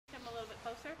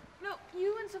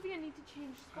Sophia need to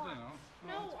change spots. I don't know.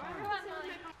 No, I want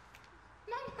Molly.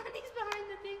 Mom, Honey's behind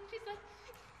the thing. She's like,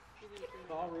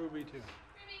 It's all Ruby too.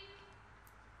 Ruby,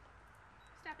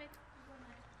 stop it.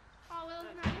 Oh,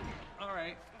 Willow's not in it. All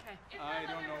right. Okay. I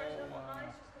don't know.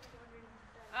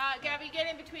 Gabby, get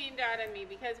in between Dad and me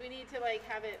because we need to like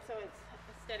have it so it's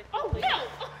aesthetic. Oh no!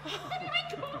 Oh my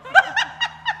god!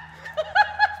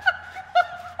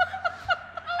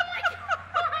 Oh my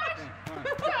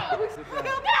god! Okay, sit down.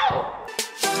 No!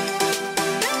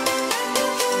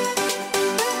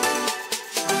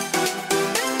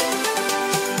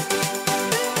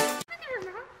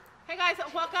 Hey guys,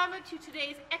 welcome to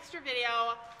today's extra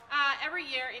video. Every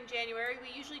year in January we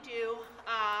usually do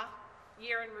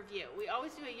year in review. We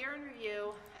always do a year in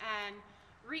review and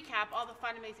recap all the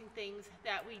fun, amazing things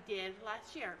that we did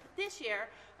last year. But this year,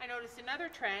 I noticed another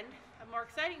trend, a more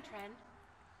exciting trend,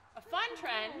 a fun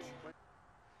trend,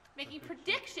 making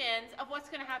predictions of what's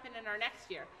going to happen in our next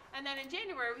year. And then in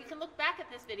January, we can look back at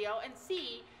this video and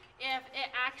see if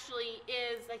it actually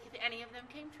is, like if any of them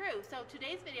came true. So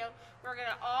today's video, we're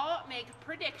going to all make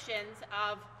predictions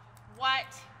of what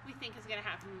we think is going to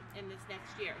happen in this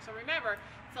next year. So remember,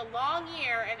 it's a long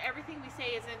year and everything we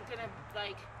say isn't going to,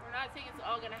 like, we're not saying it's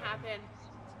all going to happen.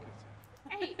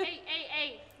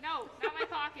 Hey, no, not my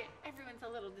pocket. Everyone's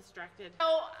a little distracted.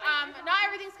 So not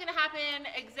everything's going to happen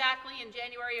exactly in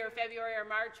January or February or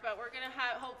March, but we're going to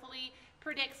hopefully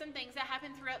predict some things that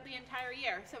happen throughout the entire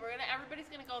year. So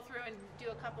everybody's going to go through and do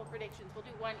a couple predictions. We'll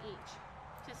do one each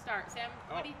to start. Sam,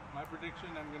 what do you? My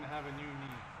prediction, I'm going to have a new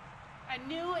knee. A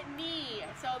new knee.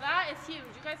 So that is huge.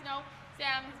 You guys know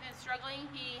Sam has been struggling.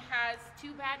 He has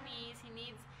 2 bad knees. He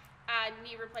needs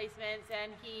knee replacements,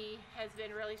 and he has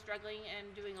been really struggling and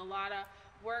doing a lot of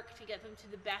work to get them to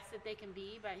the best that they can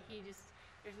be, but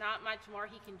there's not much more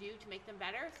he can do to make them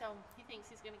better, so he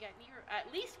thinks he's going to get at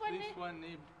least one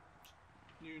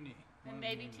new knee. And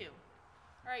maybe 2.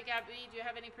 All right, Gabby, do you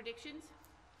have any predictions?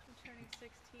 I'm turning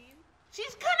 16.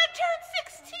 She's going to turn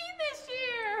 16 this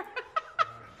year!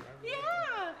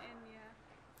 Yeah! And yeah.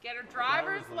 Get her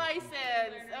driver's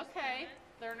license. Okay.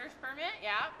 Learner's permit,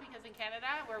 yeah, because in Canada,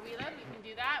 where we live, you can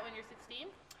do that when you're 16.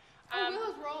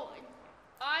 Willow's rolling.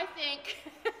 I think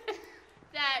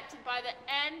that by the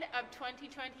end of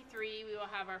 2023, we will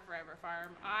have our forever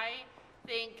farm. I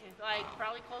think, like,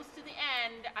 probably close to the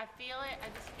end, I feel it,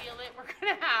 I just feel it, we're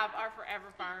going to have our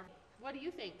forever farm. What do you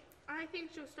think? I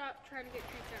think she'll stop trying to get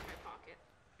treats out of my pocket.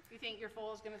 You think your foal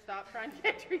is going to stop trying to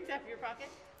get treats out of your pocket?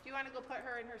 Do you want to go put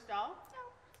her in her stall? No.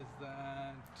 Is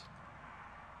that...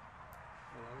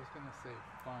 Well, I was going to say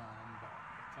fun, but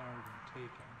it's already been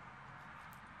taken.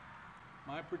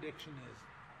 My prediction is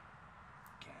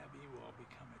Gabby will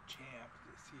become a champ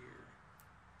this year.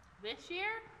 This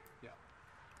year? Yeah.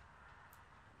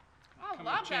 I Become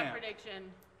love a that champ. prediction.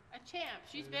 A champ.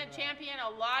 She's Yeah. been champion a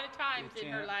lot of times A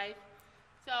in her champ. life.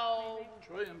 So,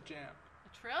 Trillium champ. a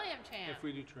trillium champ. If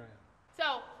we do Trillium.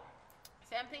 So,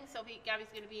 Sam thinks Gabby's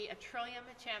going to be a trillium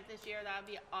champ this year. That would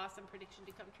be an awesome prediction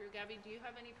to come true. Gabby, do you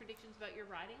have any predictions about your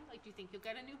riding? Like, do you think you'll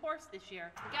get a new horse this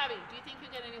year? Gabby, do you think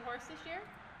you'll get a new horse this year?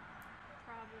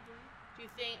 Probably. Do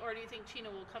you think Chino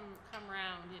will come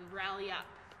around and rally up?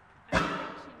 I don't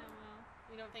think Chino will.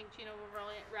 You don't think Chino will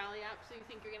rally up? So you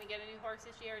think you're going to get a new horse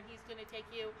this year and he's going to take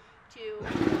you to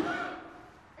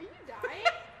Are you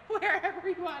dying? wherever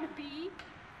you want to be?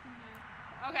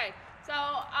 No. Okay, so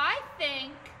I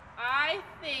think I'm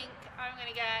going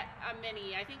to get a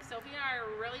mini. I think Sophie and I are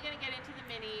really going to get into the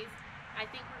minis. I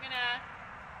think I'm going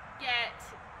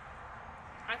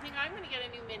to get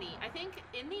a new mini. I think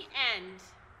in the end,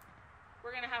 we're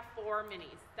going to have 4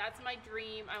 minis. That's my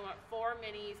dream. I want 4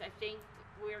 minis. I think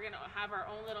we're going to have our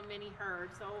own little mini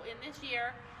herd. So in this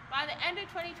year, by the end of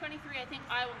 2023, I think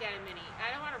I will get a mini. I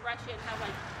don't want to rush it and have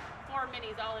like 4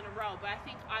 minis all in a row, but I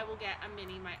think I will get a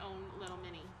mini, my own little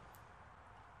mini.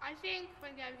 I think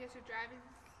when Gabby gets her driving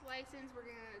license, we're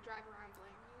gonna drive around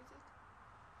playing music.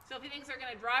 Sophie thinks they're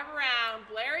gonna drive around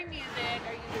blaring music.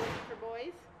 Are you doing it for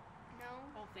boys? No.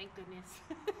 Oh, thank goodness.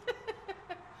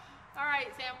 All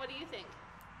right, Sam, what do you think?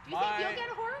 Do you think you'll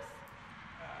get a horse?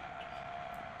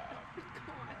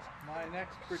 My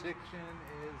next prediction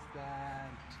is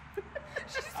that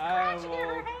She's I scratching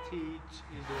her will head. teach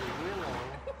either Willow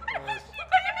or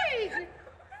Hey!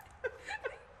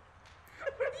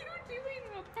 What are you doing,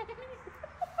 little pony?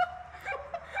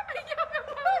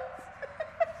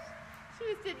 She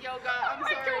just did yoga. I'm Oh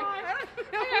my sorry. gosh.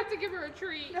 I have to give her a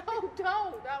treat. No,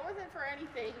 don't. That wasn't for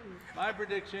anything. my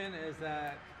prediction is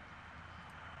that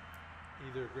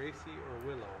either Gracie or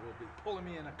Willow will be pulling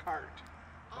me in a cart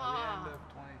by the end of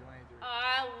 2023.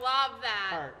 I love that.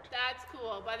 Cart. That's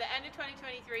cool. By the end of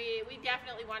 2023, we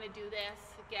definitely want to do this.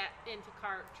 get into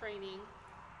cart training.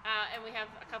 And we have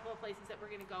a couple of places that we're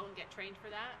going to go and get trained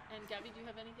for that. And Gabby, do you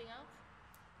have anything else?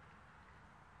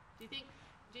 Do you think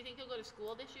you'll go to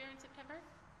school this year in September?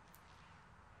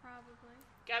 Probably.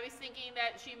 Gabby's thinking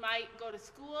that she might go to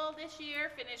school this year,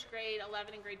 finish grade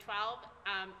 11 and grade 12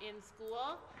 in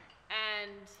school.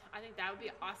 And I think that would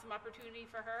be an awesome opportunity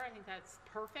for her. I think that's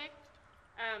perfect.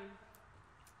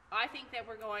 I think that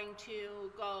we're going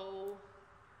to go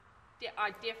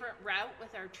a different route with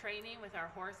our training, with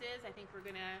our horses. I think we're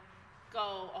gonna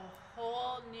go a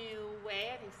whole new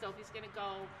way. I think Sophie's gonna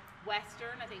go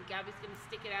Western. I think Gabby's gonna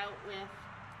stick it out with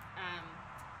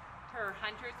her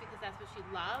hunters because that's what she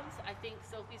loves. I think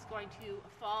Sophie's going to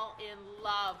fall in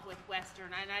love with Western,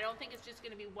 and I don't think it's just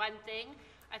gonna be one thing.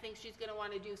 I think she's gonna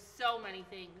wanna do so many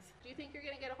things. Do you think you're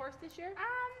gonna get a horse this year?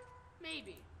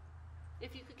 Maybe.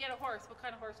 If you could get a horse, what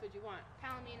kind of horse would you want?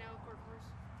 Palomino, quarter horse.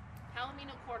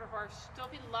 Palomino quarter horse.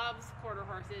 Sophie loves quarter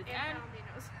horses And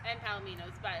Palominos. and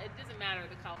Palominos, but it doesn't matter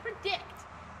the color. Predict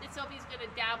that Sophie's gonna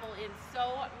dabble in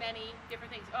so many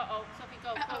different things. Sophie,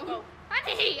 go, go.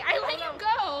 Honey, I let you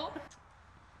go.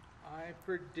 I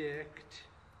predict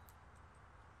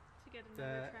To get another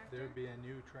that tractor. there'd be a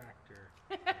new tractor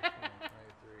in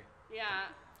 2023. Yeah,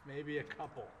 Maybe a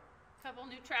couple. couple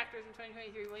new tractors in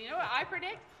 2023. Well, you know what I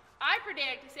predict? I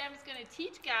predict Sam is going to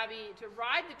teach Gabby to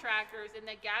ride the tractors, and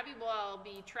that Gabby will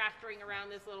be tractoring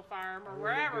around this little farm or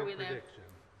wherever we live. Prediction.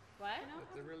 What?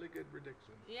 That's a really good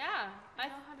prediction. Yeah. I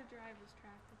know how to drive this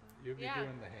tractor though. You'll be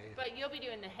doing the hay. But you'll be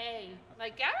doing the hay.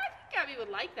 Like Gabby, I think Gabby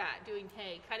would like that, doing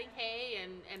hay, cutting hay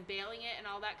and baling it and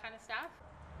all that kind of stuff.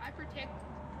 I predict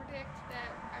that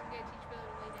I'm gonna teach Billy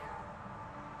to lay down.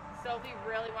 Sophie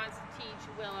really wants to teach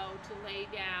Willow to lay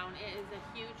down. It is a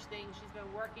huge thing. She's been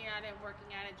working at it,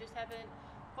 just haven't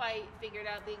quite figured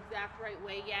out the exact right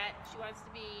way yet. She wants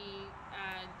to be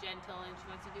gentle and she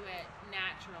wants to do it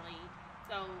naturally.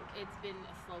 So it's been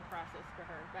a slow process for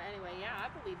her. But anyway, yeah, I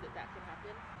believe that that could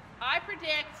happen. I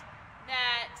predict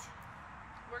that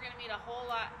we're going to meet a whole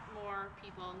lot more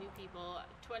people, new people.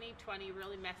 2020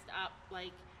 really messed up,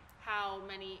 like how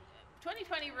many...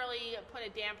 2020 really put a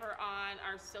damper on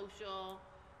our social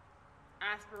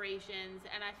aspirations,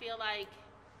 and I feel like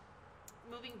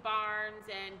moving barns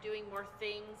and doing more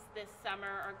things this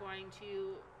summer are going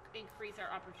to increase our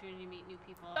opportunity to meet new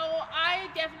people. So I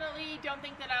definitely don't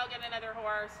think that I'll get another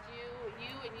horse. You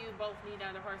and you both need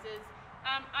other horses.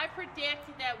 I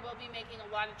predict that we'll be making a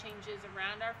lot of changes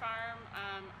around our farm.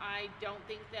 I don't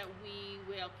think that we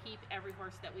will keep every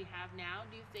horse that we have now.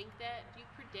 Do you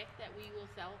predict that we will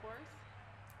sell a horse?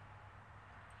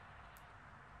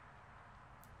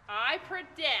 I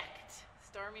predict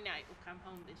Stormy Night will come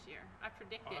home this year. I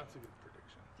predict it. That's a good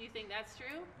prediction. Do you think that's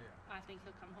true? Yeah. I think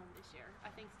he'll come home this year. I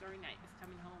think Stormy Night is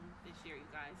coming home this year, you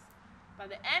guys. By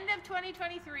the end of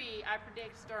 2023, I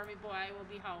predict Stormy Boy will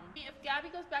be home. If Gabby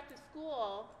goes back to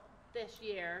school next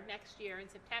year in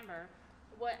September,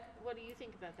 what do you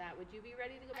think about that? Would you be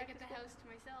ready to go back I get to the school? house to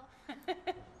myself.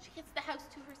 She gets the house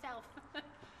to herself.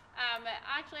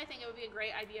 Actually, I think it would be a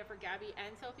great idea for Gabby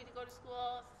and Sophie to go to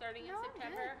school starting in No, I'm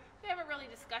September. good. We haven't really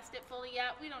discussed it fully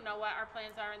yet. We don't know what our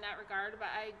plans are in that regard,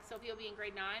 but Sophie will be in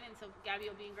grade 9 and Gabby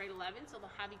will be in grade 11, so they'll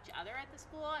have each other at the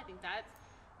school. I think that's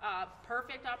a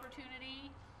perfect opportunity.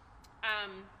 I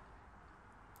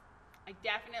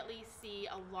definitely see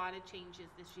a lot of changes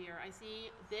this year.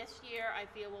 This year I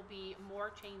feel will be more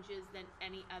changes than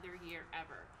any other year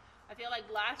ever. I feel like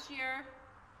last year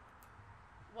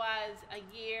was a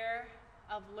year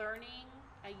of learning,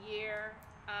 a year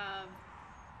of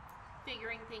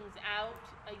figuring things out,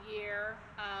 a year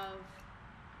of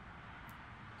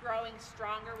growing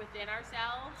stronger within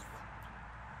ourselves,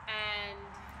 and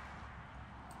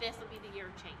this will be the year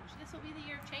of change. This will be the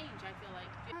year of change, I feel like.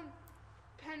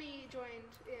 Penny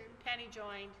joined in. Penny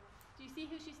joined. Do you see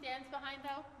who she stands behind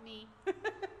though? Me.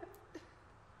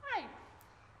 Hi.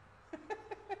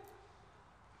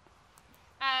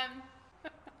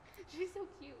 She's so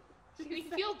cute. You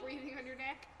can feel breathing on your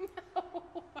neck. No.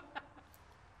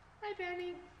 Hi,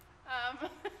 Penny.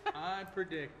 I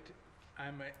predict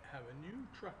I might have a new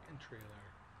truck and trailer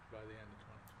by the end of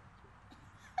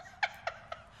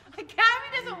 2023. Gabby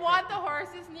doesn't want the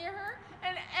horses near her,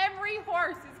 and every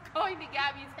horse is going to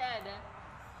Gabby's head.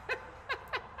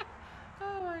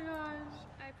 Oh my gosh.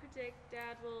 I predict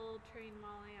Dad will train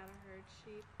Molly how to herd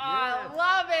sheep. I Yes.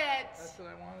 love it. That's what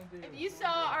I want to do. If you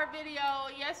saw our video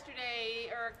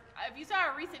yesterday, or if you saw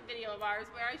a recent video of ours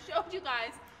where I showed you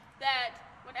guys that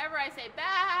whenever I say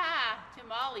bah to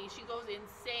Molly, she goes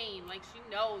insane. Like she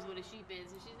knows what a sheep is,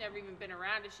 and she's never even been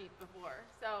around a sheep before.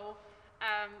 So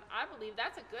I believe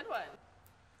that's a good one.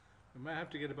 We might have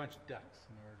to get a bunch of ducks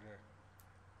in order to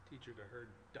teach her to herd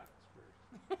ducks first.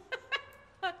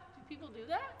 Do people do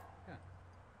that? Yeah.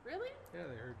 Really? Yeah,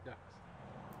 they herd ducks.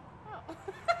 Oh.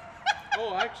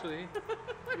 Oh, actually,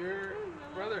 your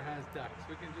brother has ducks.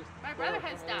 We can just. My borrow brother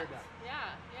has some of their ducks.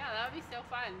 Yeah, that would be so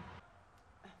fun.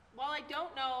 While I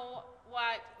don't know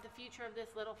what the future of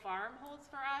this little farm holds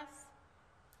for us,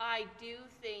 I do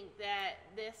think that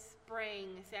this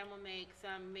spring Sam will make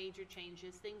some major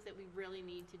changes, things that we really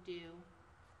need to do,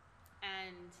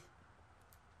 and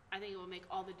I think it will make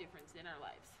all the difference in our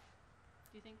lives.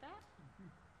 Do you think that?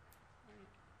 Right.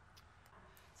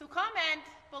 So comment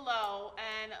below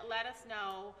and let us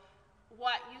know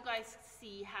what you guys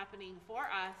see happening for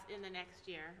us in the next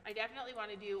year. I definitely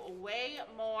want to do way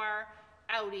more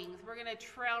outings. We're going to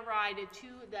trail ride to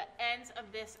the ends of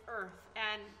this earth,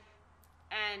 and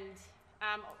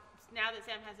now that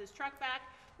Sam has his truck back,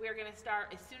 we are going to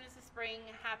start as soon as the spring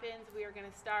happens. We are going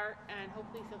to start, and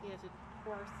hopefully Sophie has a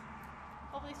horse.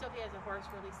 Hopefully Sophie has a horse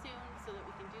really soon so that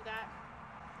we can do that.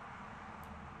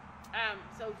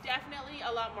 So definitely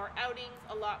a lot more outings,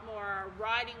 a lot more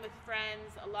riding with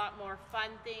friends, a lot more fun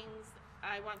things.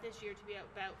 I want this year to be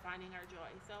about finding our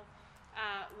joy. So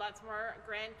lots more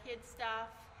grandkid stuff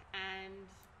and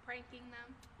Pranking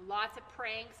them. lots of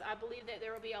pranks. I believe that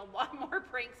there will be a lot more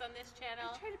pranks on this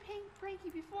channel. I tried to prank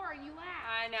you before and you laughed.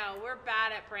 I know, we're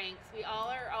bad at pranks. We all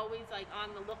are always like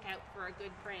on the lookout for a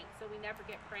good prank, so we never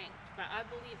get pranked. But I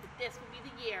believe that this will be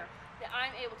the year that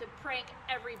I'm able to prank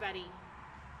everybody.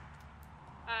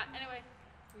 Anyway,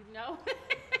 no.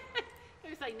 It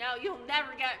was like, no, you'll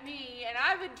never get me, and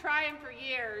I've been trying for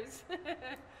years.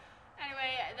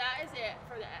 Anyway, that is it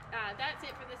for that's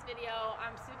it for this video.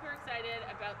 I'm super excited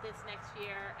about this next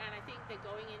year, and I think that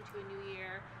going into a new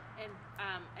year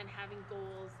and having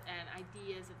goals and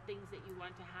ideas of things that you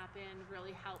want to happen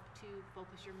really help to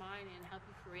focus your mind and help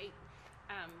you create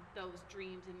those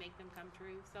dreams and make them come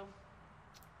true. So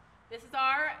this is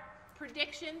our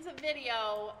predictions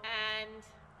video, and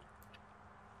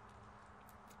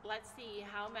let's see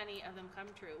how many of them come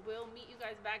true. We'll meet you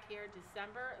guys back here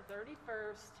December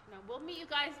 31st. No, we'll meet you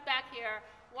guys back here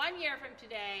 1 year from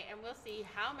today, and we'll see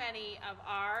how many of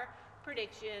our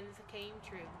predictions came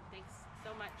true. Thanks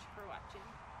so much for watching.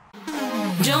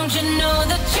 Don't you know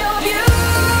that you're beautiful?